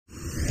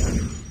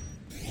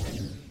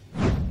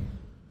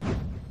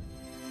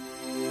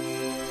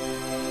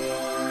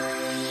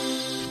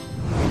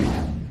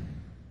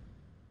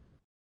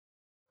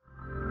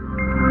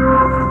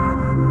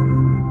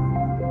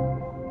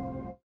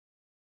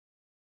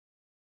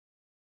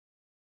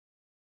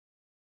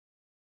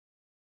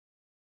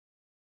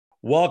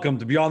Welcome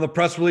to Beyond the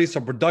Press Release,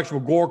 a production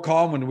of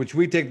Agoracom, in which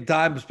we take the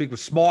time to speak with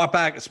small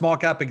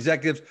cap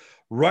executives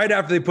right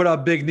after they put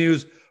out big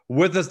news.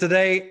 With us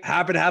today,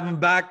 happy to have him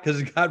back because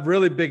he got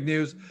really big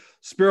news.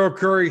 Spiro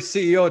Curry,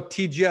 CEO of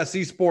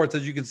TGS Esports,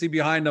 as you can see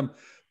behind him,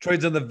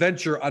 trades on the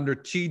venture under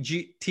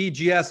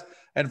TGS,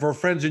 and for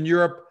friends in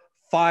Europe,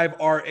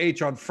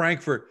 5RH on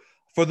Frankfurt.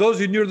 For those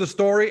of you new to the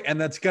story, and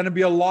that's going to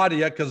be a lot of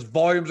you because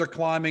volumes are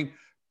climbing,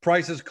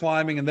 prices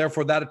climbing, and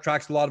therefore that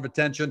attracts a lot of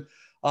attention.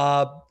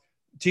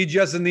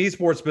 TGS in the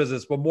esports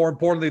business, but more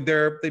importantly,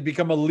 they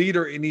become a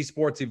leader in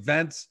esports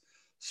events,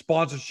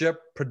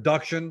 sponsorship,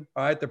 production.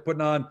 All right, they're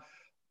putting on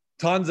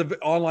tons of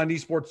online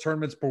esports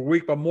tournaments per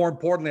week, but more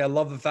importantly, I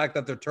love the fact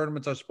that their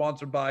tournaments are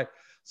sponsored by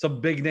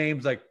some big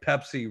names like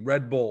Pepsi,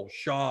 Red Bull,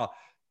 Shaw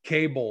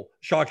Cable,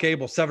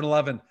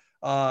 7-Eleven,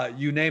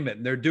 you name it.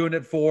 And they're doing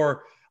it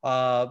for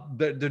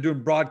they're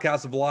doing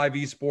broadcasts of live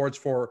esports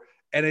for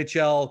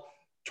NHL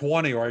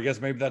 20, or I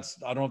guess maybe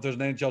that's, I don't know if there's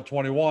an NHL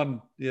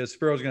 21. Yeah,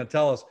 Spiro's going to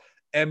tell us.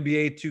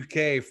 NBA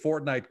 2K,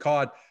 Fortnite,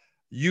 COD,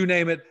 you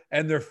name it.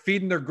 And they're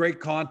feeding their great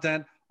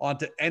content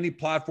onto any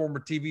platform or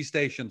TV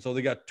station. So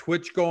they got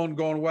Twitch going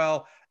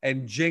well,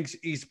 and Jinx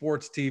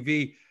Esports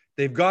TV.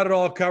 They've got it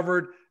all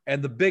covered.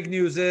 And the big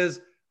news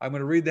is, I'm going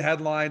to read the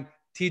headline.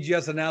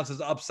 TGS announces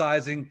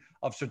upsizing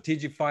of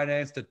strategic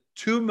finance to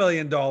 $2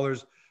 million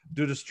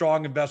due to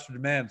strong investor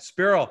demand.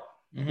 Spiro,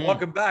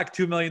 welcome back,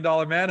 $2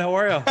 million man. How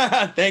are you?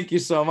 Thank you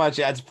so much.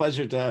 Yeah, it's a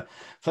pleasure to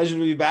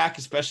be back,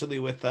 especially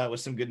with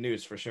some good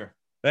news for sure.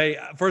 Hey,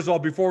 first of all,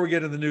 before we get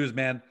into the news,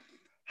 man,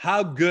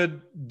 how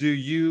good do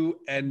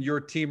you and your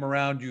team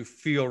around you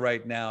feel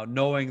right now,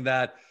 knowing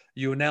that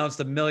you announced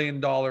 $1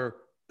 million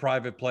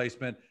private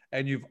placement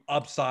and you've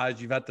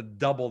upsized, you've had to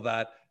double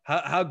that?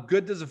 How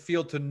good does it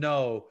feel to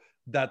know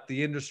that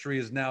the industry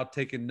is now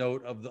taking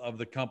note of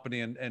the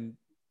company and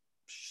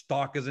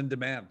stock is in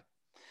demand?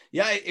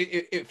 Yeah,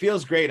 it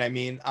feels great. I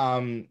mean,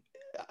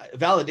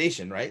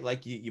 validation, right?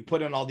 Like you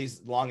put in all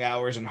these long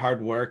hours and hard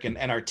work, and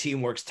our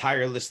team works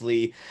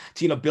tirelessly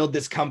to build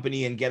this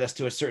company and get us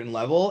to a certain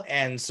level.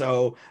 And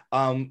so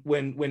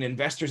when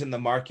investors in the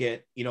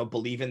market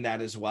believe in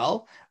that as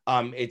well,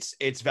 it's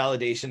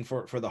validation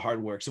for the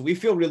hard work. So we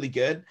feel really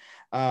good.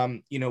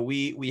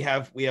 We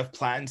have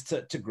plans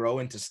to grow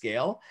and to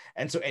scale,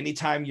 and so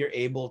anytime you're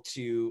able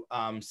to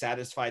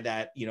satisfy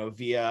that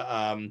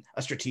via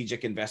a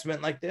strategic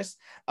investment like this,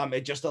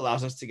 it just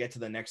allows us to get to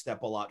the next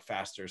step a lot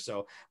faster.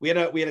 So we had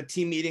a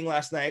team meeting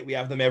last night. We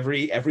have them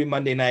every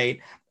Monday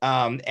night,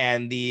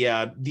 and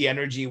the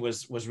energy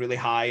was really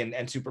high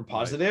and super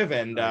positive. Nice.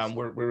 And nice.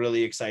 We're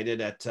really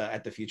excited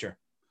at the future.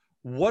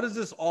 What does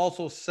this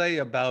also say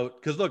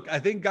about, because look, I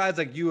think guys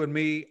like you and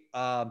me,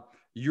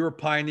 you're a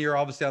pioneer,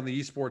 obviously, on the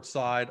esports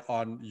side,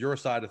 on your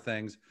side of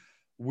things.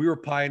 We were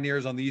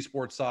pioneers on the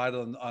esports side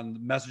on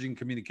messaging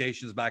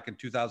communications back in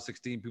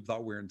 2016. People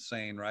thought we were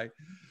insane, right?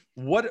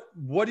 What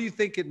do you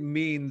think it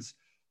means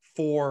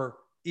for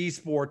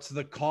esports,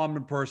 the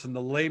common person,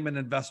 the layman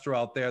investor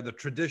out there, the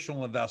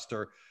traditional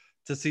investor,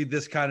 to see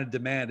this kind of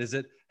demand?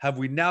 Have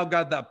we now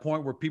got that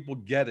point where people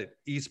get it?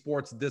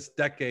 Esports this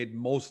decade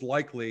most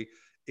likely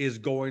is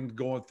going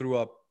through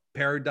a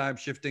paradigm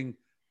shifting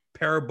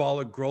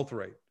parabolic growth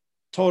rate.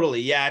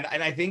 Totally. Yeah.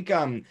 And I think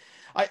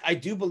I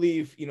do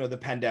believe, the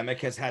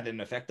pandemic has had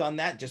an effect on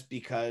that, just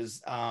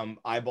because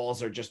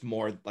eyeballs are just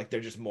more like,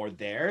 they're just more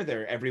there.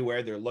 They're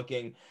everywhere. They're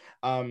looking.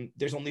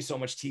 There's only so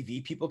much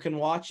TV people can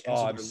watch. And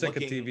so I'm sick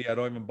of TV. I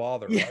don't even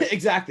bother. Yeah, right?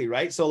 Exactly.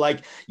 Right. So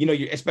like,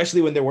 especially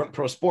when there weren't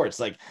pro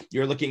sports, like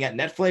you're looking at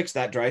Netflix,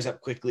 that dries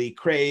up quickly.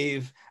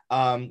 Crave,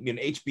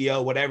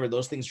 HBO, whatever,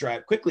 those things dry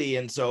up quickly.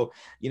 And so,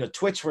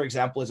 Twitch, for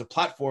example, is a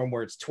platform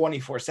where it's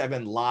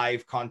 24/7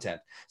 live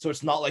content. So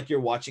it's not like you're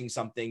watching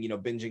something,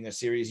 binging a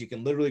series. You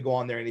can literally go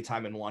on there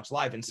anytime and watch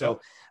live. And so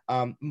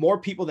more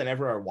people than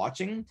ever are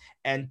watching,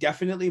 and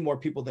definitely more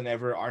people than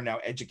ever are now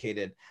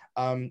educated.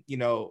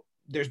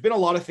 There's been a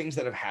lot of things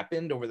that have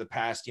happened over the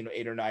past,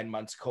 8 or 9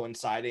 months,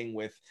 coinciding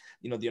with,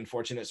 the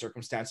unfortunate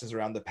circumstances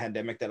around the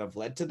pandemic that have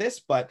led to this.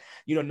 But,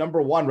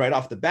 number one, right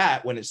off the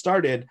bat, when it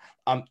started,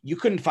 you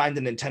couldn't find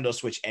a Nintendo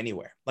Switch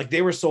anywhere. Like,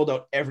 they were sold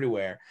out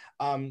everywhere.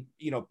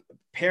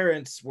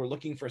 Parents were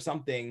looking for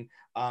something,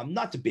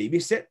 not to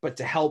babysit, but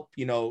to help.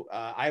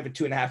 I have a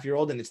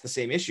 2.5-year-old, and it's the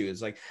same issue.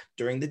 It's like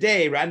during the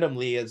day,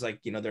 randomly, it's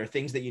like, there are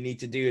things that you need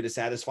to do to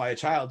satisfy a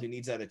child who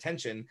needs that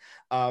attention.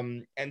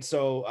 And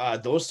so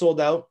those sold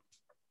out.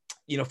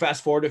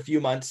 Fast forward a few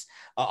months,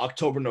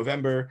 October,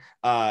 November,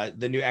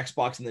 the new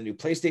Xbox and the new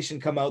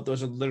PlayStation come out.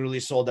 Those are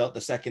literally sold out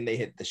the second they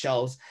hit the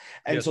shelves.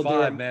 And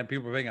PS5, man,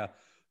 people are paying a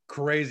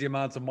crazy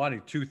amounts of money,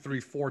 2, 3,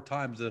 4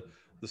 times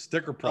the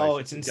sticker price. Oh,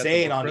 it's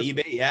insane on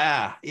eBay.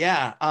 Yeah.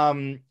 Yeah.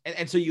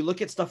 And so you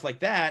look at stuff like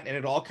that and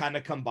it all kind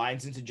of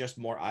combines into just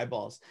more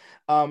eyeballs.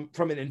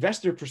 From an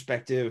investor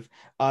perspective,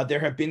 there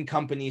have been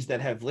companies that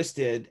have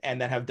listed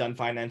and that have done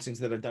financings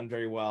that have done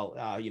very well.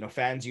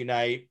 Fans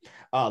Unite,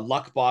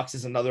 Luckbox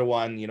is another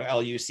one,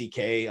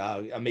 LUCK,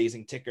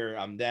 amazing ticker,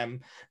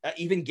 them,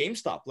 even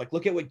GameStop. Like,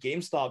 look at what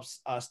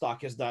GameStop's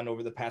stock has done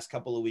over the past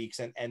couple of weeks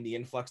and the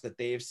influx that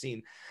they have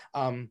seen.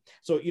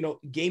 So,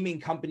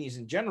 gaming companies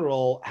in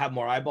general have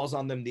more eyeballs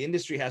on them. The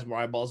industry has more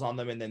eyeballs on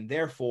them. And then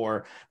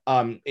therefore,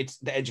 it's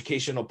the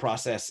educational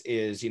process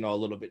is, a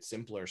little bit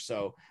simpler.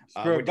 So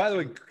by the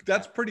way,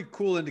 that's pretty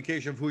cool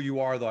indication of who you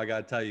are, though, I got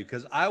to tell you,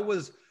 because I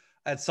was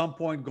at some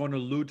point going to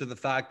allude to the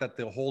fact that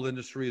the whole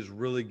industry is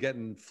really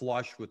getting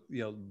flush with,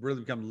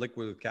 really becoming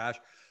liquid with cash.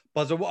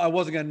 But I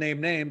wasn't going to name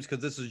names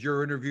because this is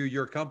your interview,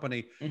 your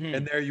company. Mm-hmm.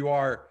 And there you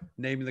are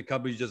naming the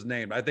company you just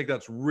named. I think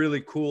that's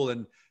really cool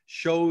and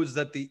shows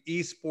that the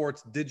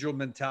esports digital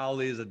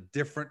mentality is a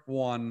different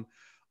one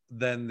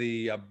than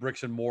the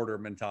bricks and mortar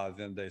mentality at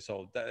the end of the day.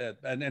 So,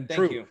 and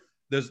true. You.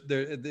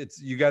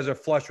 It's you guys are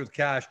flush with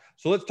cash.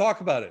 So let's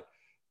talk about it.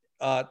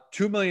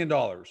 $2 million.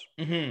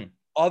 Mm-hmm.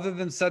 Other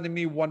than sending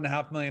me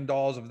 $1.5 million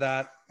of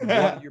that, what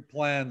are your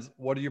plans?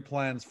 What are your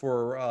plans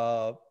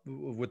for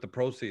with the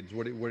proceeds?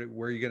 Where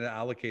are you going to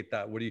allocate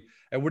that? What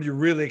are you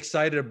really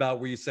excited about?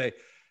 Where you say,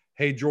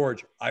 "Hey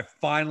George, I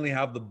finally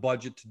have the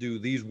budget to do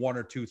these one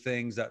or two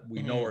things that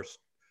we know are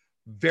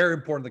very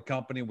important to the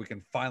company. We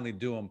can finally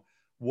do them."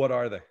 What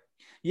are they?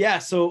 Yeah,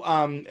 so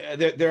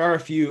there are a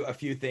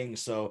few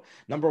things. So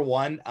number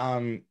one,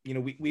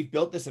 we've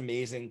built this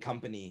amazing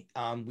company.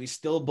 We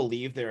still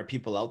believe there are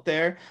people out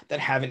there that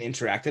haven't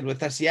interacted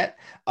with us yet,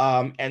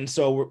 and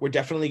so we're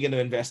definitely going to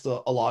invest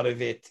a lot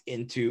of it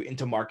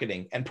into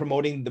marketing and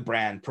promoting the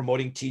brand,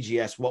 promoting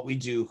TGS, what we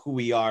do, who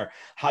we are,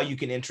 how you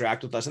can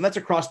interact with us, and that's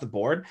across the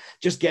board.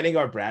 Just getting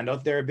our brand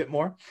out there a bit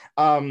more.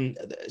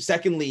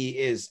 Secondly,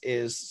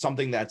 is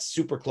something that's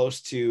super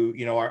close to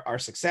our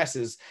success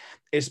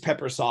is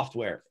Pepper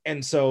Software.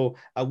 And so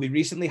we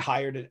recently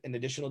hired an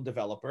additional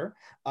developer.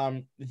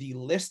 The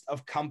list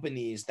of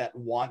companies that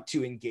want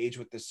to engage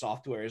with this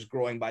software is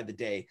growing by the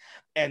day.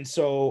 And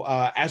so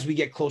as we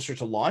get closer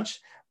to launch,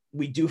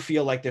 we do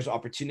feel like there's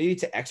opportunity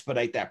to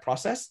expedite that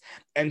process.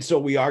 And so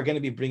we are going to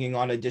be bringing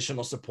on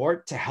additional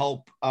support to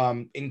help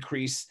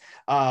increase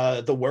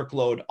the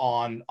workload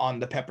on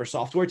the Pepper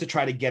software to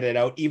try to get it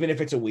out, even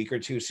if it's a week or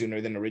two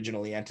sooner than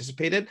originally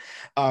anticipated.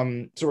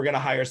 So we're going to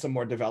hire some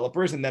more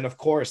developers. And then, of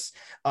course,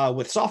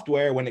 with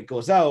software, when it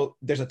goes out,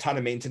 there's a ton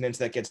of maintenance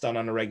that gets done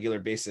on a regular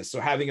basis.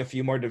 So having a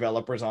few more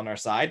developers on our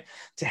side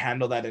to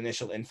handle that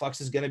initial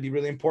influx is going to be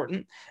really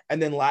important. And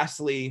then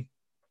lastly,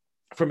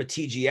 from a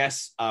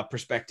TGS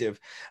perspective,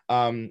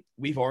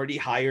 we've already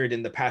hired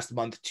in the past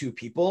month 2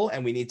 people,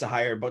 and we need to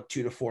hire about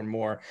 2 to 4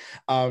 more.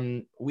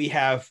 We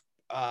have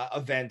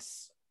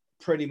events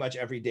pretty much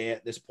every day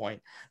at this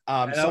point.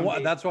 That's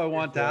what I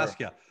wanted to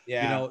ask you.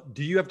 Yeah.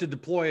 Do you have to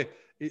deploy?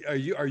 Are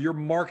your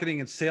marketing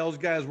and sales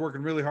guys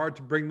working really hard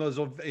to bring those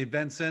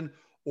events in,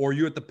 or are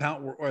you at the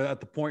point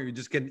where you're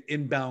just getting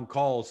inbound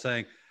calls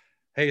saying,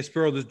 "Hey,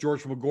 Spiro, this is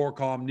George from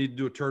Agoracom. Need to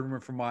do a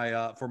tournament for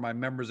my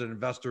members and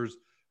investors.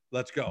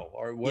 Let's go."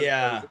 Or what?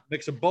 Yeah. Or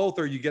mix of both,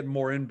 or you get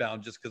more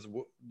inbound just because of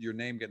your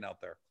name getting out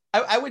there?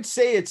 I would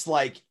say it's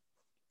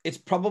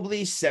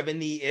probably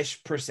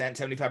 70-ish%,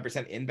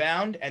 75%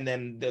 inbound, and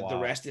then the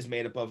rest is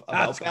made up of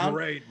That's outbound.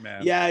 Great,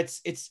 man. Yeah,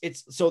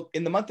 it's so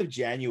in the month of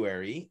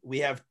January, we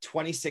have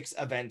 26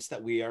 events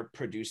that we are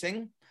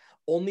producing.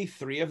 Only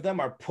 3 of them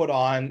are put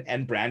on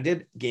and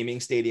branded gaming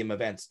stadium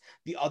events.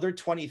 The other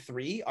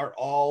 23 are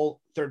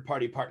all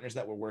third-party partners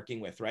that we're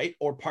working with, right?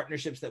 Or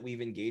partnerships that we've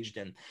engaged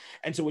in.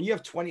 And so when you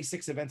have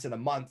 26 events in a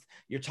month,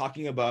 you're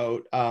talking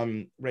about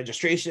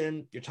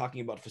registration, you're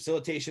talking about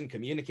facilitation,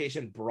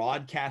 communication,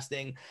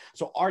 broadcasting.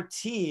 So our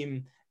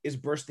team is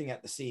bursting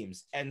at the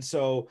seams. And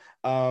so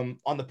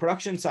on the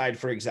production side,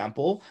 for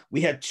example,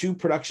 we had 2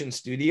 production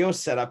studios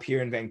set up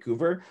here in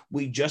Vancouver.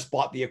 We just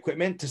bought the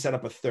equipment to set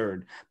up a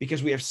 3rd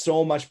because we have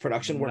so much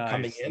production work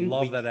coming in.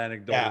 Love that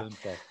anecdotal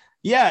info.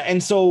 Yeah.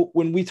 And so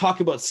when we talk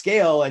about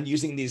scale and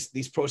using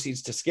these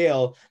proceeds to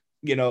scale,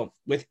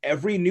 with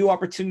every new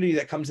opportunity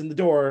that comes in the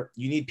door,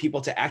 you need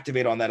people to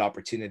activate on that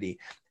opportunity.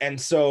 And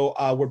so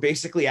we're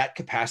basically at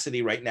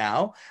capacity right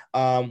now.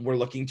 We're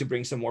looking to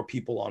bring some more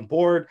people on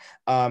board.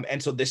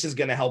 And so this is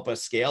going to help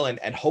us scale.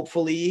 And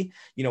hopefully,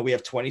 we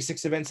have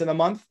 26 events in a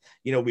month.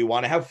 We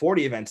want to have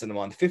 40 events in a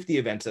month, 50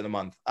 events in a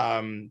month.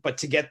 But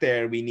to get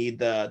there, we need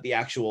the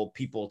actual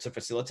people to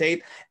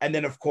facilitate. And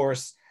then, of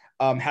course,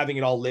 having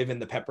it all live in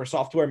the Pepper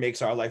software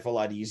makes our life a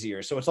lot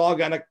easier. So it's all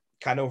going to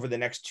kind of over the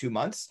next 2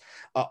 months,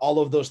 all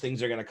of those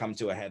things are going to come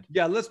to a head.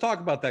 Yeah, let's talk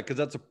about that because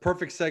that's a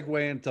perfect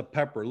segue into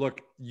Pepper. Look,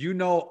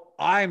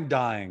 I'm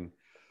dying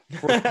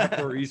for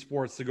Pepper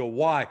Esports to go.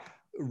 Why?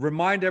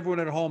 Remind everyone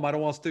at home, I don't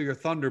want to steal your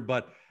thunder,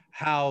 but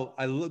how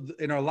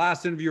in our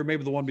last interview or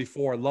maybe the one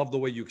before, I love the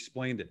way you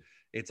explained it.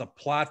 It's a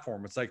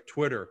platform. It's like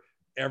Twitter.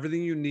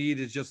 Everything you need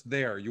is just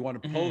there. You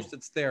want to post,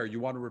 it's there. You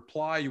want to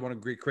reply, you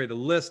want to create a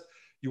list.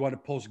 you want to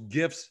post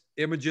GIFs,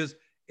 images,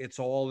 it's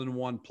all in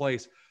one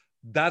place.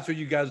 That's what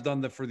you guys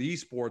done for the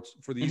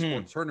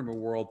esports tournament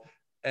world.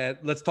 And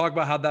let's talk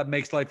about how that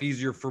makes life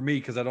easier for me,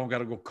 because I don't got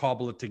to go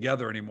cobble it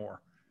together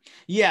anymore.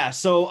 Yeah.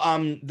 So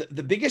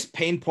the biggest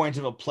pain point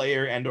of a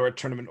player and or a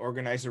tournament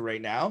organizer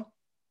right now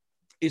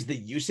is the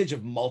usage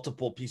of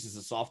multiple pieces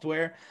of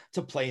software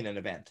to play in an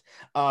event.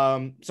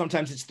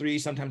 Sometimes it's 3,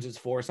 sometimes it's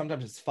 4,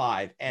 sometimes it's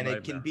 5, and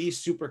it can be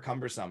super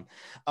cumbersome.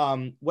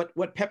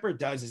 What Pepper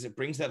does is it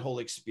brings that whole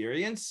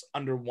experience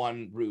under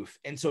one roof.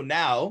 And so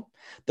now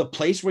the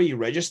place where you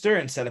register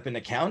and set up an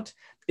account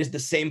is the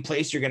same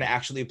place you're going to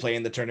actually play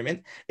in the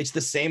tournament. It's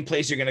the same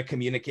place you're going to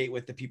communicate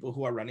with the people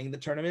who are running the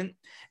tournament.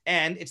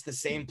 And it's the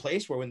same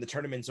place where when the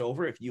tournament's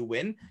over, if you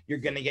win, you're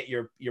going to get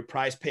your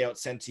prize payout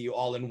sent to you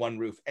all in one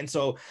roof. And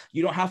so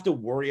you don't have to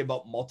worry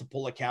about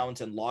multiple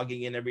accounts and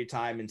logging in every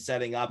time and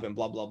setting up and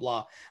blah, blah,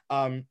 blah.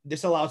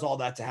 This allows all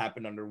that to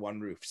happen under one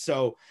roof.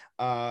 So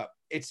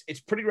it's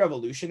pretty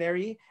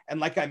revolutionary.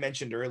 And like I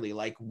mentioned earlier,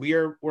 like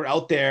we're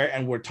out there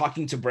and we're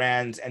talking to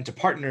brands and to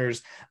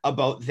partners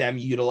about them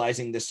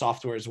utilizing this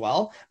software as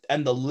well.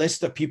 And the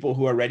list of people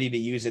who are ready to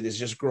use it is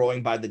just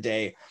growing by the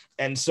day.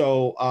 And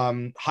so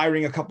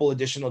hiring a couple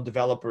additional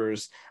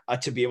developers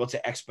to be able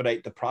to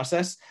expedite the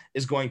process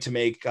is going to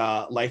make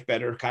life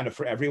better kind of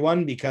for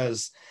everyone,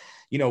 because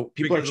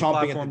people are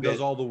chomping at the bit. Does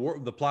all the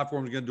work. The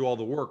platform is going to do all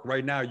the work.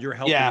 Right now, you're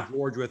helping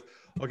George with,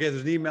 okay,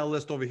 there's an email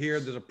list over here.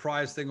 There's a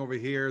prize thing over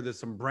here. There's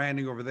some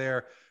branding over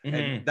there.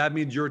 And that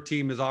means your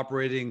team is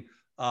operating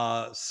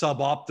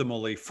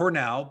suboptimally for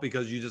now,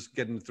 because you're just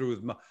getting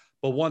through with.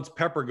 But once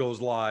Pepper goes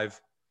live,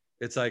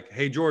 it's like,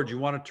 hey, George, you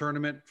want a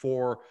tournament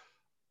for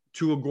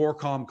 2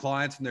 Agoracom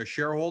clients and their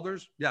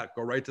shareholders? Yeah,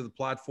 go right to the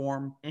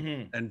platform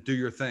and do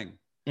your thing.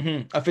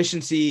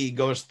 Efficiency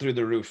goes through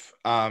the roof.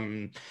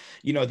 The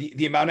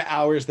amount of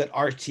hours that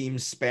our team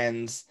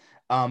spends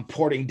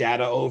porting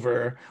data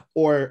over,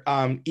 or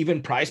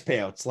even prize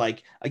payouts.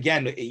 Like,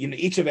 again,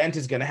 each event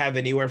is going to have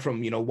anywhere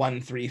from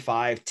 1, 3,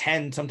 5,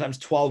 10, sometimes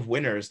 12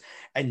 winners,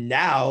 and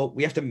now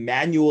we have to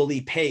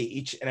manually pay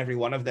each and every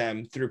one of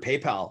them through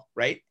PayPal,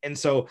 right? And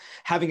so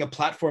having a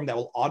platform that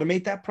will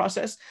automate that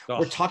process,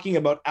 we're talking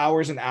about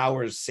hours and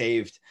hours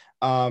saved.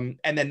 And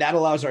then that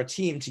allows our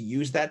team to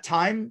use that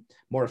time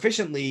more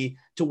efficiently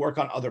to work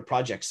on other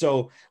projects.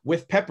 So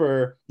with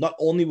Pepper, not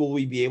only will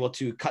we be able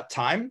to cut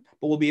time,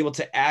 but we'll be able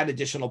to add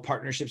additional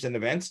partnerships and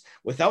events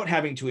without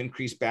having to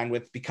increase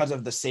bandwidth because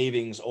of the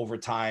savings over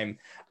time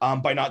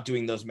by not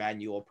doing those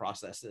manual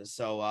processes.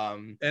 So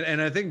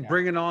and I think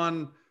bringing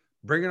on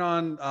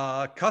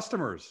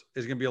customers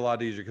is going to be a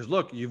lot easier, because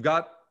look, you've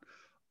got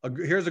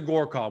here's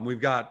Agoracom.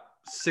 We've got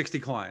 60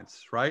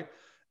 clients, right?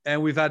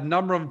 And we've had a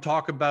number of them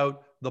talk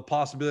about the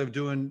possibility of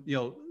doing,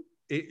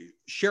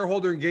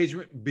 shareholder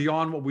engagement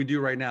beyond what we do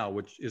right now,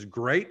 which is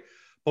great,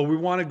 but we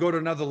want to go to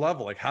another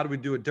level. Like, how do we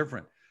do it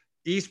different?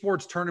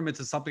 Esports tournaments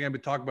is something I've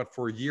been talking about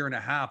for a year and a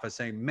half. I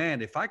saying,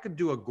 man, if I could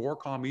do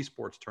Agoracom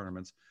esports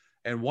tournaments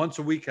and once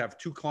a week have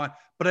 2 clients,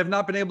 but I've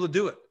not been able to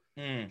do it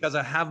because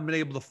I haven't been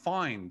able to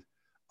find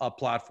a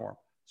platform.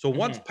 So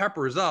once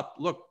Pepper is up,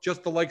 look,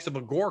 just the likes of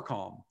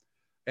Agoracom,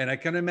 and I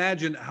can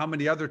imagine how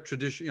many other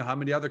how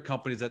many other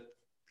companies that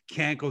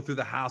can't go through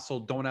the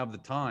hassle, don't have the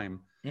time,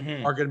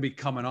 are going to be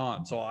coming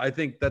on. So I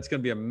think that's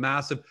going to be a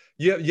massive.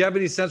 You have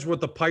any sense of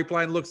what the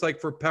pipeline looks like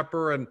for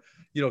Pepper and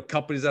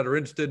companies that are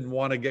interested and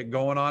want to get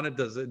going on it?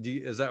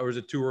 Or is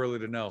it too early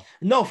to know?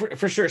 No,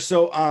 for sure.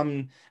 So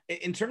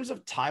in terms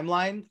of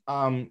timeline,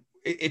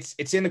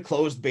 it's in a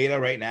closed beta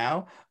right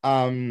now.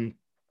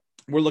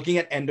 We're looking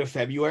at end of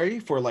February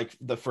for like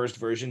the first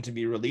version to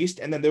be released,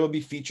 and then there will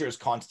be features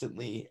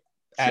constantly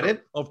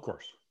added. Of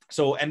course.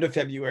 So end of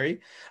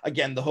February.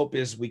 Again, the hope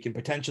is we can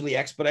potentially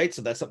expedite.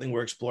 So that's something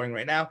we're exploring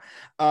right now.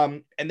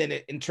 And then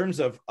in terms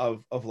of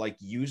like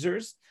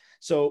users,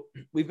 so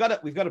we've got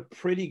a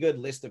pretty good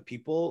list of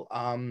people.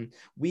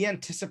 We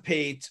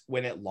anticipate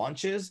when it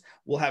launches,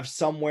 we'll have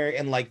somewhere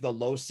in like the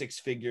low 6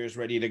 figures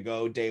ready to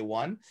go day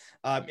one.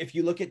 If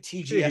you look at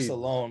TGS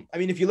alone,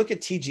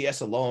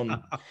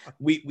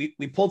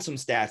 we pulled some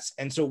stats.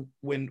 And so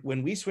when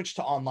we switched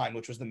to online,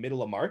 which was the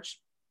middle of March,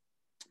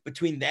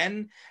 between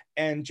then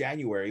and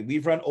January,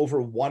 we've run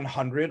over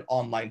 100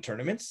 online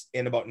tournaments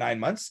in about 9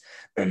 months.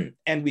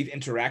 And we've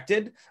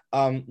interacted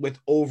with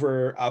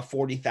over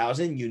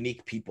 40,000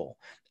 unique people.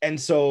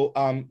 And so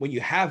when you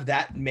have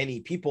that many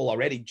people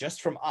already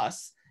just from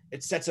us,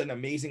 it sets an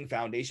amazing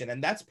foundation.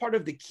 And that's part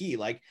of the key.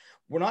 Like,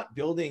 we're not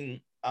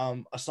building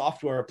a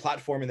software or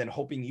platform and then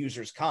hoping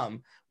users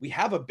come. We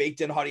have a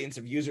baked in audience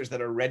of users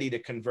that are ready to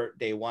convert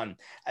day one.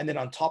 And then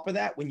on top of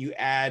that, when you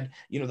add,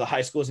 the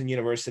high schools and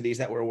universities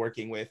that we're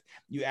working with,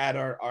 you add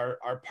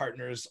our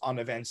partners on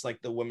events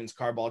like the Women's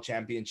Carball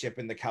Championship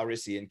and the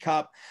Calrissian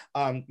Cup.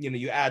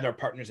 You add our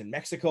partners in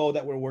Mexico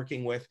that we're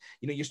working with,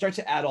 you start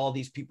to add all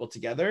these people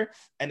together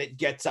and it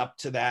gets up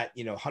to that,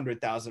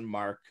 100,000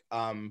 mark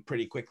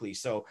pretty quickly.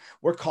 So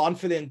we're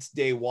confident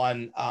day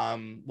one,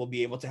 we'll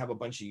be able to have a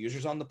bunch of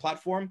users on the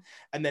platform.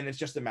 And then it's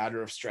just a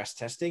matter of stress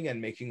testing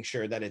and making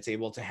sure that it's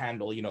able to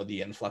handle,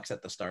 the influx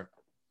at the start.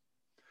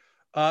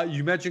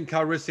 You mentioned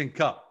Calrissian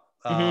Cup.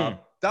 Mm-hmm.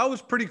 That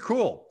was pretty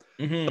cool.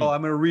 Mm-hmm. So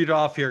I'm going to read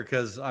off here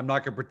because I'm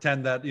not going to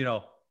pretend that,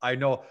 I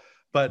know.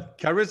 But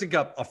Calrissian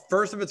Cup, a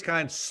first of its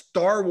kind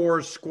Star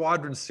Wars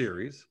Squadron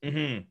series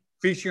Mm-hmm.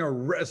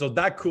 featuring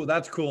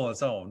that's cool on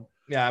its own.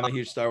 Yeah, I'm a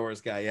huge Star Wars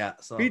guy. Yeah.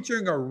 So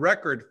Featuring a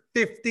record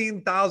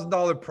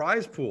 $15,000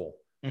 prize pool.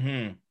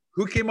 mm-hmm.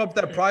 Who came up with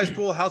that prize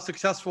pool? How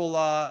successful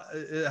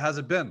has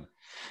it been?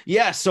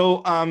 Yeah.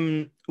 So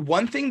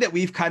one thing that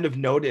we've kind of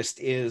noticed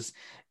is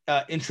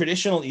in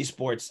traditional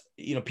esports,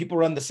 people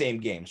run the same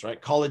games,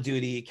 right? Call of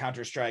Duty,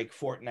 Counter-Strike,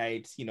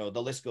 Fortnite,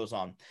 the list goes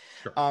on.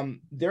 Sure.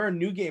 There are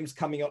new games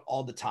coming out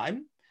all the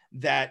time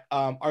that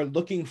are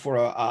looking for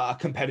a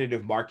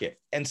competitive market.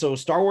 And so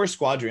Star Wars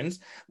Squadrons,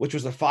 which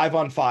was a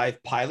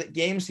 5-on-5 pilot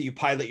game. So you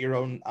pilot your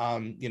own,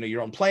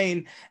 your own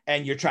plane,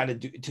 and you're trying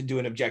to do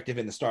an objective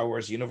in the Star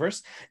Wars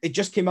universe. It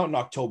just came out in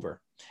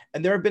October.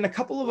 And there have been a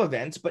couple of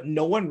events, but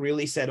no one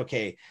really said,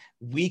 okay,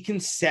 we can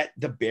set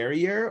the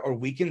barrier or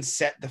we can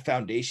set the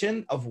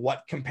foundation of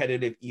what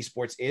competitive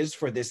esports is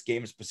for this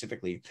game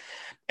specifically.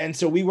 And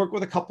so we work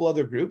with a couple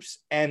other groups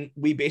and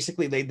we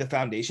basically laid the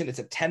foundation. It's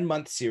a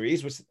 10-month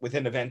series with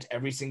an event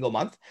every single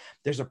month.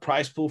 There's a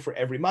prize pool for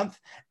every month.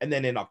 And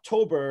then in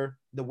October,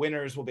 the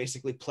winners will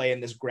basically play in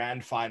this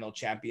grand final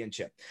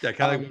championship. Yeah,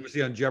 kind of like what we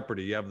see on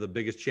Jeopardy. You have the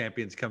biggest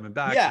champions coming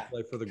back to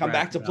play for the come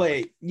back to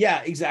play.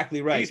 Yeah,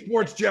 exactly right.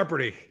 Esports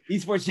Jeopardy.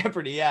 Esports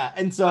Jeopardy, yeah.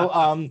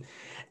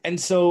 And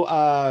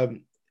so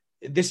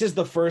this is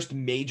the first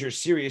major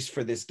series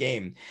for this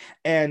game.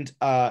 And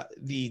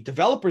the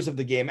developers of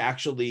the game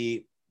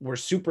actually were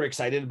super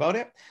excited about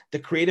it. The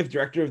creative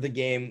director of the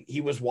game, he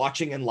was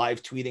watching and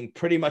live tweeting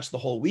pretty much the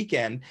whole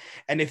weekend.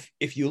 And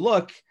if you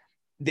look,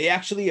 they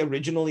actually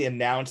originally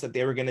announced that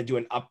they were going to do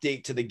an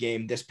update to the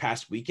game this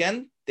past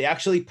weekend. They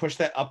actually pushed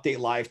that update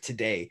live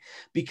today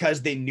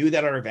because they knew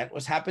that our event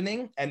was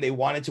happening and they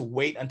wanted to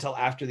wait until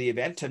after the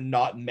event to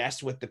not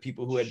mess with the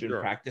people who had been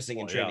practicing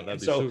and training. Yeah,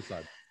 that'd be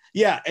suicide.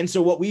 Yeah. And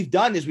so what we've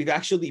done is we've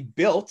actually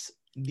built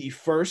the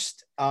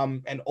first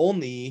and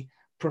only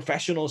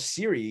professional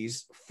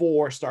series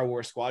for Star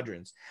Wars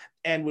Squadrons.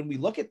 And when we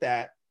look at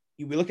that,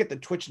 we look at the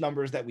Twitch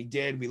numbers that we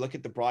did, we look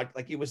at the broad,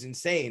 like it was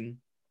insane.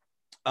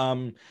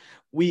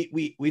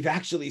 We've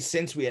actually,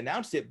 since we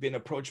announced it, been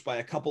approached by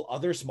a couple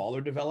other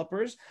smaller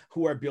developers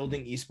who are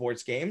building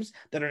esports games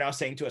that are now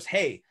saying to us,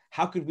 hey,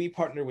 how could we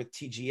partner with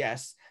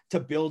TGS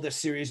to build a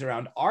series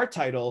around our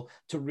title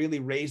to really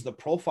raise the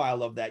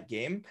profile of that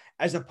game,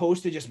 as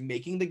opposed to just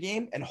making the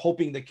game and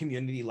hoping the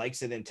community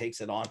likes it and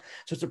takes it on.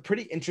 So it's a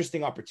pretty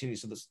interesting opportunity.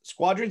 So the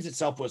Squadrons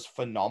itself was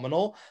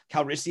phenomenal.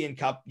 Calrissian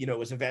Cup, it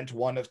was event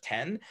 1 of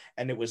 10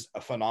 and it was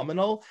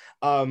phenomenal.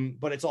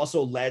 But it's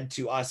also led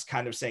to us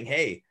kind of saying,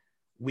 hey,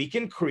 we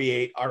can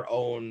create our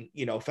own,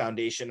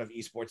 foundation of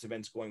esports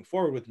events going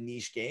forward with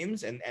niche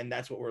games. And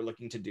that's what we're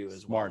looking to do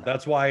as well.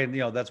 That's why, in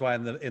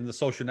the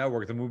social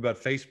network, the move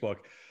about Facebook,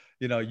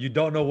 you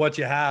don't know what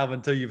you have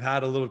until you've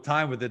had a little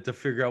time with it to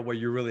figure out what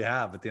you really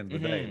have at the end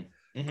of the day.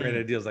 Great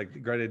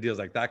ideas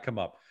like that come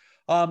up.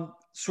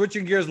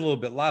 Switching gears a little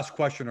bit, last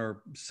question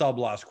or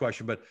last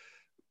question, but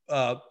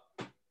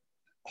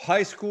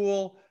high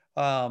school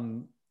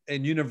and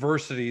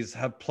universities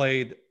have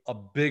played a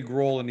big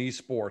role in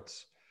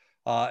esports.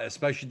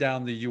 Especially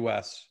down in the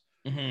US,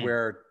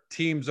 where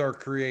teams are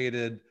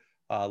created,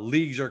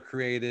 leagues are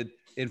created.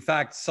 In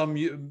fact,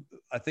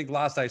 I think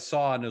last I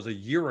saw, and it was a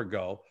year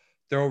ago,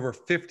 there are over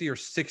 50 or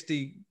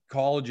 60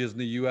 colleges in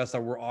the US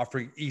that were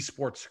offering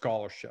esports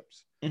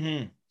scholarships.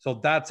 So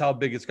that's how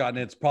big it's gotten.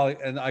 It's probably,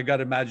 and I got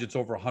to imagine it's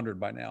over 100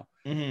 by now.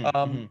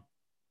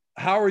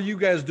 How are you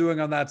guys doing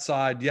on that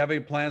side? Do you have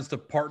any plans to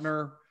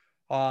partner?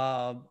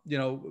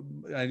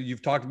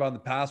 You've talked about in the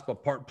past,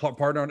 but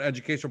partner on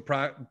educational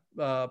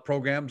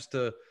programs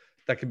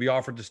that can be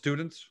offered to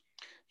students.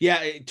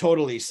 Yeah,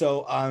 totally.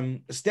 So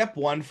step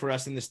one for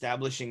us in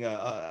establishing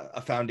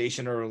a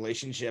foundation or a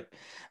relationship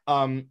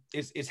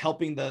is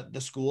helping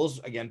the schools,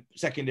 again,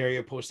 secondary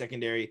or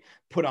post-secondary,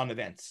 put on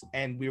events.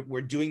 And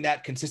we're doing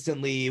that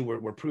consistently.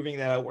 We're proving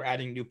that out. We're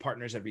adding new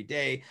partners every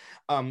day.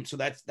 So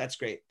that's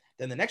great.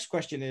 Then the next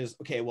question is,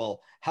 okay,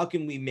 well, how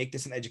can we make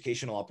this an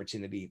educational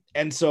opportunity?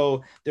 And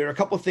so there are a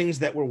couple of things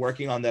that we're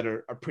working on that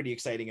are pretty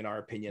exciting in our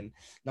opinion.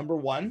 Number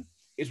one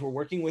is we're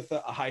working with a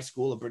high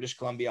school, a British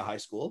Columbia high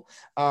school,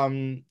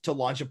 to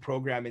launch a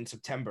program in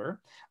September.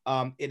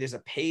 It is a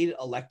paid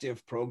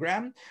elective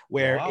program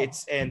where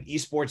it's an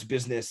esports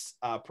business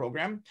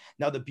program.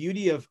 Now, the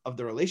beauty of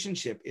the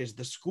relationship is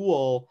the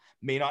school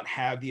may not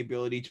have the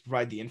ability to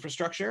provide the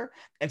infrastructure.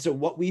 And so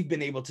what we've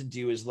been able to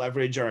do is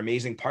leverage our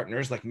amazing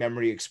partners like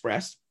Memory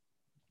Express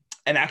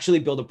and actually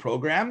build a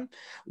program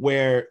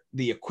where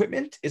the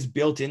equipment is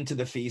built into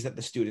the fees that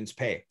the students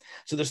pay.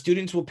 So the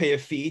students will pay a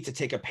fee to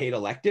take a paid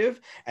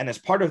elective. And as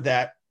part of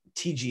that,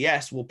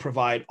 TGS will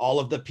provide all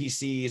of the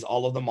PCs,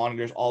 all of the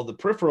monitors, all of the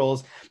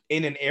peripherals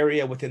in an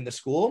area within the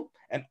school.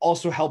 and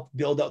also help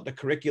build out the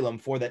curriculum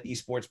for that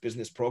esports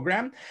business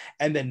program.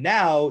 And then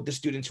now the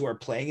students who are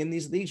playing in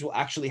these leagues will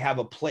actually have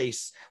a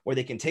place where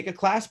they can take a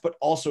class, but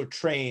also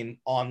train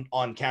on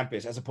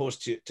campus as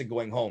opposed to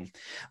going home.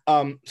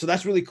 So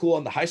that's really cool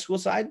on the high school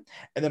side.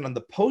 And then on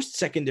the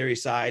post-secondary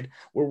side,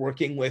 we're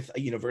working with a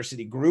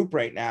university group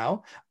right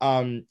now.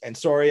 And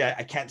sorry,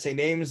 I can't say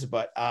names,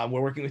 but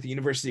we're working with a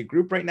university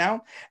group right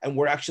now. And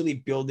we're actually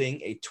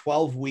building a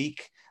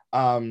 12-week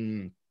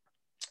online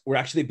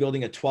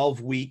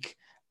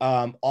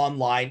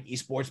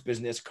esports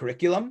business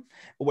curriculum,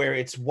 where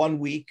it's 1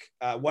 week,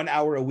 1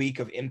 hour a week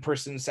of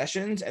in-person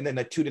sessions, and then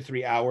a 2 to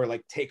 3 hour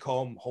like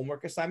take-home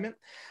homework assignment.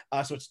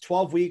 So it's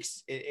 12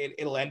 weeks.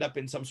 It'll end up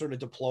in some sort of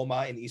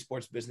diploma in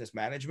esports business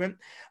management.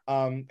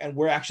 And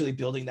we're actually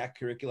building that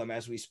curriculum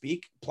as we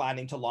speak,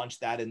 planning to launch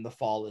that in the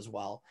fall as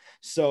well.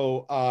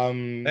 So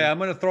hey, I'm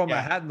going to throw my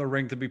hat in the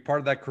ring to be part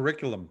of that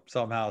curriculum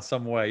somehow,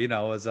 some way, you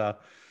know,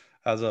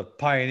 as a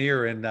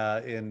pioneer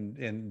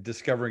in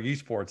discovering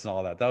esports and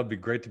all that. That would be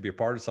great to be a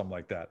part of something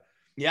like that.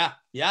 Yeah,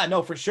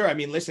 no, for sure. I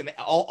mean, listen,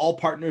 all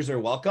partners are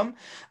welcome.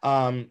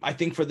 I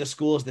think for the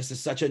schools, this is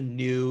such a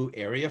new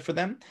area for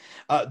them.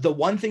 The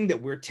one thing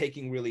that we're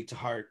taking really to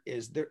heart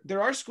is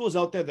there are schools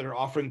out there that are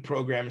offering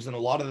programs, and a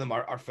lot of them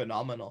are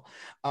phenomenal.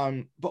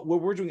 But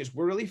what we're doing is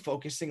we're really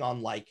focusing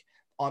on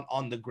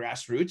on the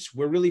grassroots.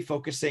 We're really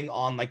focusing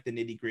on like the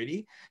nitty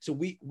gritty. So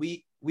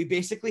we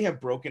basically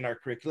have broken our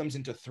curriculums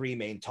into 3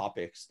 main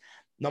topics.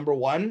 Number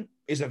 1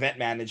 is event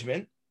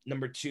management.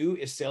 Number 2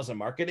 is sales and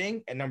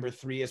marketing. And number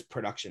 3 is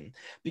production.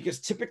 Because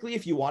typically,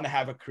 if you want to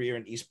have a career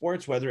in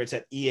esports, whether it's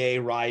at EA,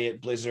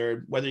 Riot,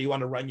 Blizzard, whether you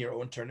want to run your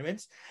own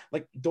tournaments,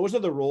 like those are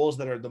the roles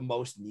that are the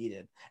most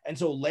needed. And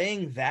so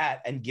laying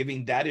that and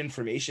giving that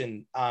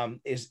information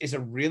is a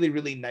really,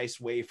 really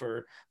nice way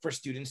for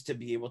students to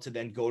be able to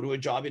then go to a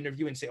job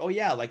interview and say, oh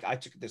yeah, like I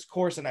took this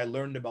course and I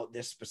learned about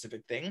this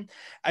specific thing,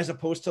 as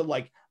opposed to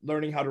like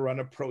learning how to run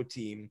a pro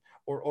team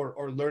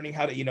or learning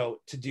how to, you know,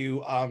 to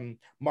do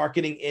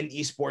marketing in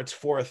esports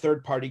for a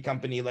third-party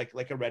company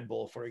like a Red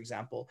Bull, for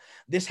example.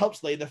 This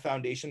helps lay the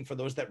foundation for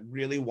those that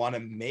really want to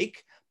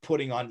make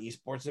putting on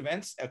esports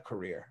events a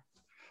career.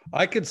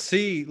 I could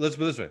see, let's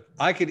put it this way,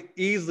 I could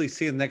easily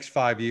see in the next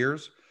 5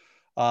 years,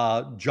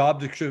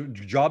 job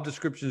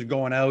descriptions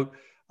going out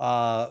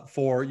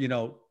for, you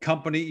know,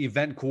 company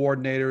event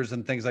coordinators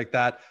and things like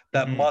that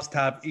must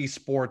have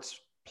esports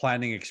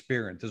planning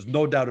experience. There's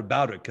no doubt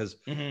about it, because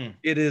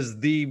it is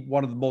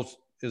one of the most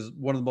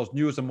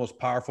newest and most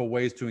powerful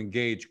ways to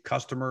engage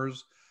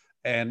customers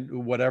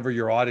and whatever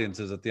your audience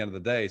is at the end of the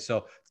day.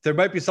 So there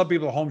might be some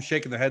people at home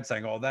shaking their head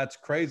saying, oh, that's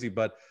crazy,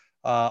 but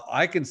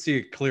I can see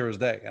it clear as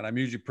day. And I'm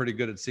usually pretty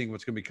good at seeing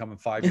what's going to be coming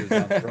 5 years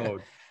down the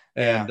road.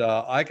 And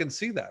I can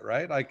see that,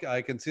 right?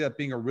 I can see that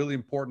being a really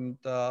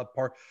important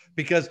part,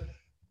 because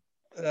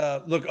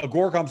look,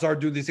 Agoracom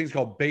started doing these things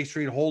called Bay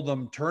Street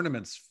Hold'em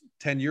tournaments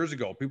 10 years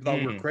ago. People thought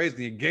we were crazy.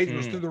 The engagement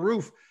was through the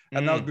roof.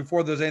 And that was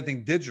before there was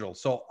anything digital.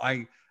 So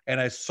I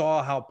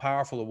saw how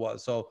powerful it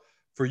was. So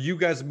for you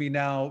guys to be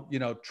now, you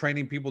know,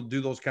 training people to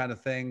do those kind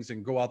of things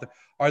and go out there,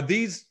 are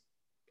these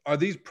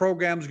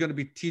programs going to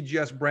be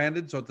TGS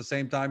branded? So at the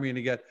same time, you're going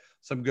to get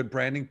some good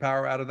branding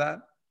power out of that?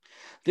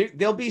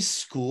 They'll be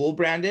school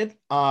branded,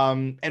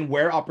 and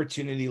where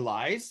opportunity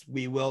lies,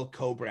 we will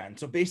co-brand.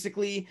 So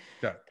basically,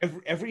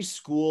 every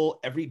school,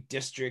 every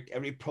district,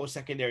 every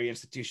post-secondary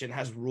institution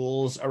has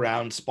rules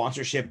around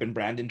sponsorship and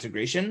brand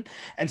integration.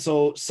 And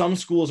so some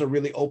schools are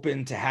really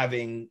open to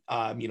having,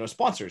 you know,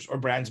 sponsors or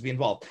brands be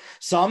involved.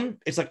 Some,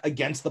 it's like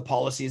against the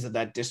policies of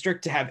that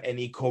district to have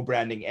any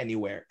co-branding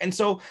anywhere. And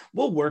so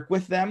we'll work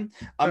with them.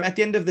 At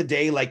the end of the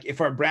day, like if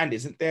our brand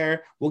isn't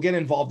there, we'll get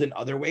involved in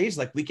other ways.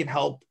 Like we can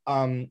help,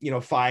 you know,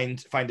 find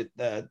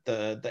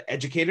the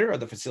educator or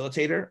the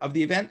facilitator of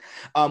the event.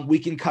 We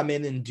can come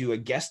in and do a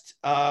guest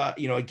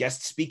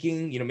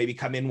speaking, you know, maybe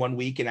come in 1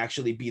 week and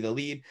actually be the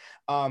lead.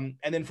 And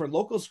then for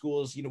local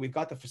schools, you know, we've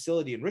got the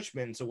facility in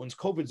Richmond. So once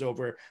COVID's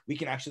over, we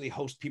can actually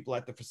host people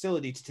at the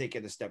facility to take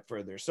it a step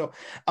further. So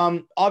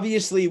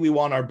obviously we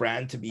want our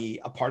brand to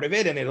be a part of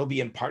it, and it'll be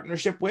in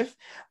partnership with,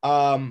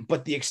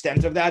 but the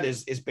extent of that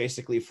is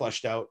basically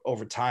flushed out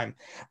over time.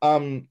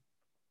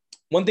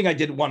 One thing I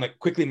did want to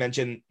quickly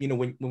mention, you know,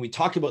 when we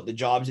talk about the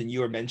jobs and you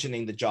were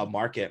mentioning the job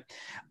market,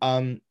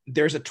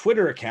 there's a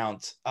Twitter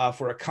account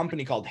for a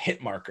company called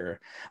Hitmarker.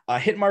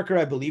 Hitmarker,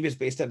 I believe, is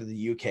based out of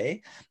the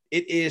UK.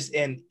 It is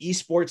an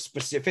esports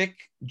specific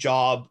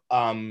job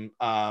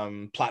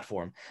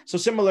platform. So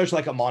similar to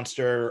like a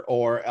Monster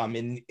or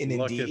in Indeed.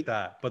 Look at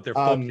that, but they're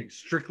focusing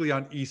strictly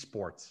on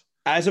esports.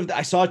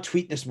 I saw a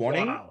tweet this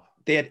morning. Wow.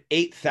 They had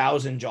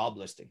 8,000 job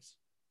listings.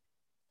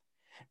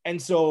 And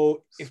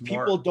so if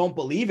people don't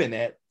believe in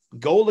it,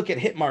 go look at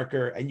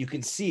Hitmarker and you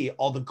can see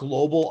all the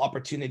global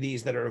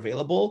opportunities that are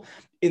available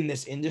in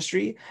this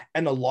industry.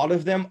 And a lot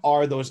of them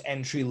are those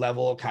entry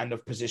level kind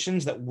of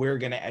positions that we're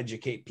going to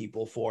educate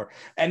people for.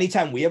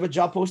 Anytime we have a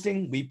job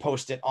posting, we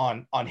post it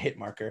on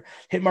Hitmarker.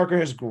 Hitmarker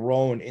has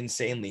grown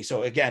insanely.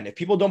 So again, if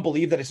people don't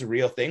believe that it's a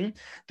real thing,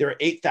 there are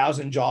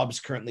 8,000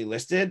 jobs currently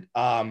listed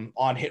on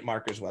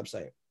Hitmarker's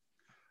website.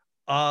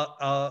 Uh,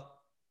 uh,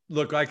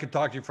 Look, I could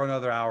talk to you for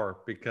another hour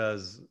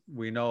because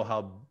we know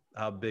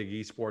how big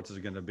esports is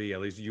going to be.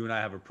 At least you and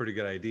I have a pretty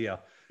good idea,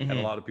 and a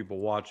Mhm. lot of people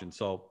watching.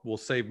 So we'll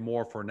save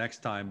more for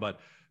next time. But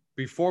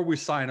before we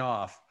sign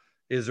off,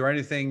 is there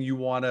anything you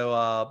want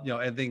to,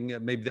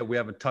 anything maybe that we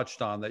haven't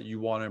touched on that you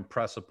want to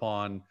impress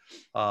upon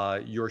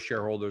your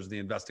shareholders, the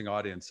investing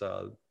audience,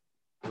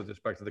 with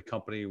respect to the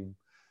company,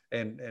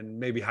 and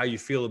maybe how you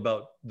feel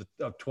about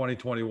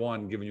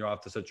 2021, given you're off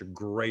to such a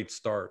great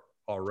start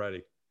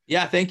already?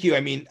 Yeah, thank you.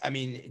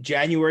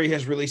 January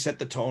has really set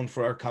the tone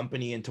for our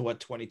company into what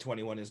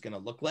 2021 is going to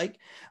look like.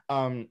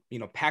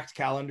 Packed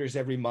calendars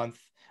every month,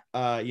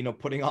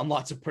 putting on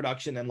lots of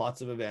production and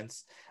lots of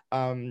events.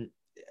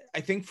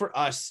 I think for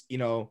us,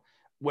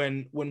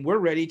 when we're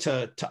ready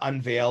to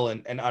unveil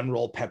and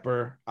unroll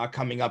Pepper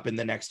coming up in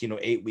the next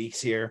 8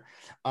 weeks here,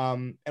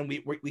 and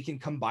we can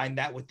combine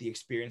that with the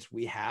experience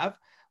we have.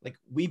 Like,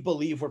 we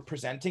believe we're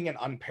presenting an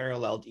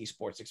unparalleled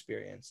esports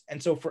experience.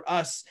 And so for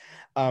us,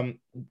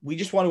 we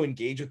just want to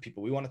engage with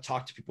people. We want to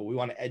talk to people. We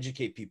want to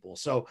educate people.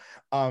 So,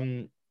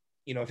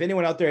 if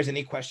anyone out there has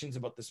any questions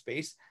about the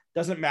space,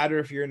 doesn't matter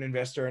if you're an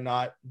investor or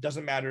not,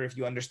 doesn't matter if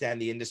you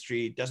understand the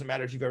industry, doesn't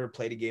matter if you've ever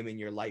played a game in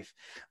your life.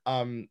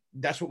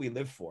 That's what we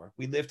live for.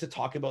 We live to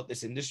talk about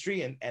this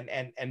industry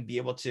and be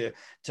able to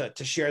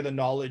share the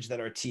knowledge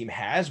that our team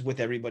has with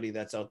everybody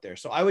that's out there.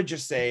 So I would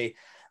just say,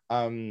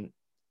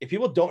 if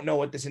people don't know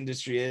what this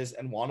industry is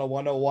and want a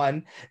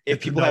 101, if Get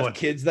to people know have it.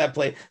 kids that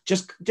play,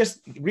 just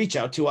reach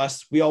out to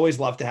us. We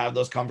always love to have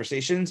those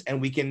conversations, and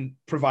we can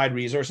provide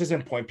resources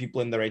and point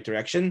people in the right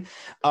direction,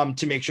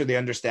 to make sure they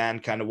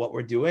understand kind of what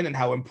we're doing and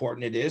how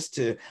important it is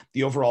to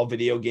the overall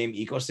video game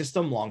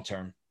ecosystem long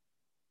term.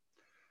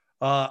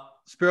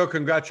 Spiro,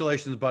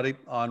 congratulations, buddy,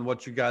 on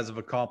what you guys have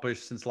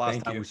accomplished since last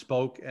Thank time you. we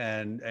spoke,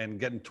 and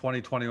getting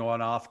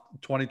 2021 off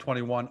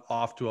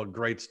to a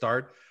great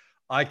start.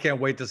 I can't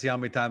wait to see how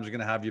many times we're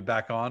going to have you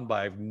back on, but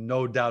I have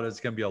no doubt it's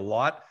going to be a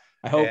lot,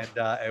 I hope.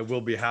 and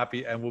we'll be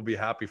happy,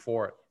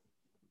 for it.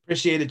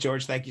 Appreciate it,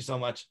 George. Thank you so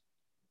much.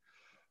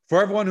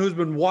 For everyone who's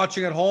been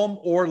watching at home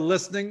or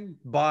listening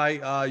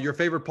by your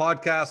favorite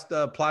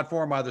podcast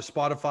platform, either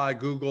Spotify,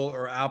 Google,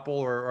 or Apple,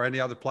 or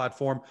any other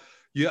platform,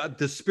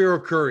 the Spiro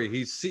Curry,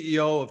 he's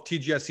CEO of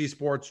TGS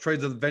Esports,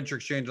 trades on the Venture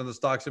Exchange on the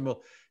stock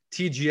symbol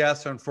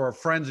TGS, and for our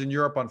friends in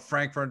Europe on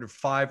Frankfurt under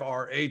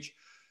 5RH.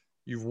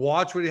 You've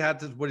watched what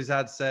he's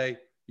had to say.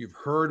 You've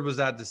heard what he's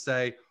had to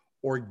say.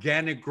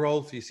 Organic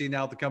growth. You see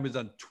now the company's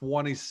done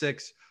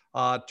 26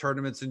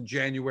 tournaments in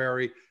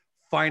January.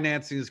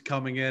 Financing is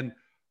coming in,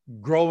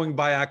 growing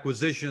by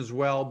acquisition as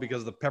well because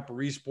of the Pepper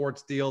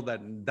Esports deal.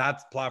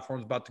 That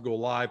platform's about to go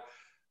live.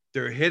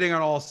 They're hitting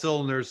on all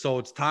cylinders, so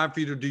it's time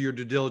for you to do your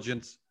due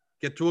diligence.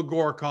 Get to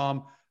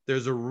Agoracom.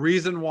 There's a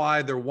reason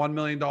why their $1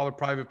 million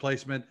private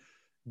placement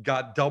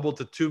got doubled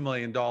to $2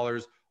 million,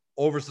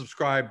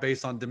 oversubscribed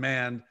based on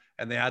demand,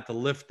 and they had to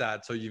lift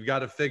that. So you've got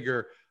to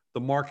figure the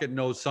market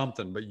knows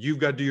something, but you've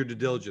got to do your due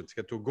diligence.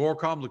 Get to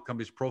Agoracom, look at the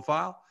company's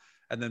profile,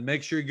 and then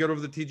make sure you get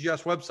over to the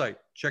TGS website.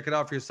 Check it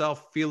out for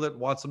yourself, feel it,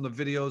 watch some of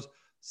the videos,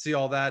 see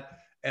all that.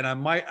 And I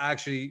might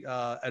actually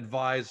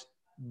advise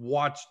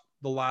watch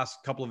the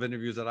last couple of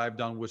interviews that I've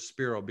done with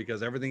Spiro,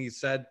 because everything he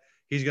said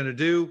he's going to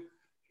do,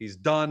 he's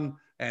done,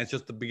 and it's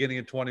just the beginning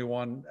of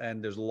 21,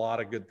 and there's a lot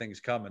of good things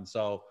coming.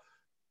 So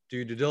do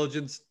your due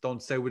diligence.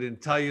 Don't say we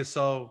didn't tell you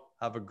so.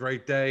 Have a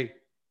great day.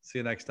 See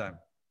you next time.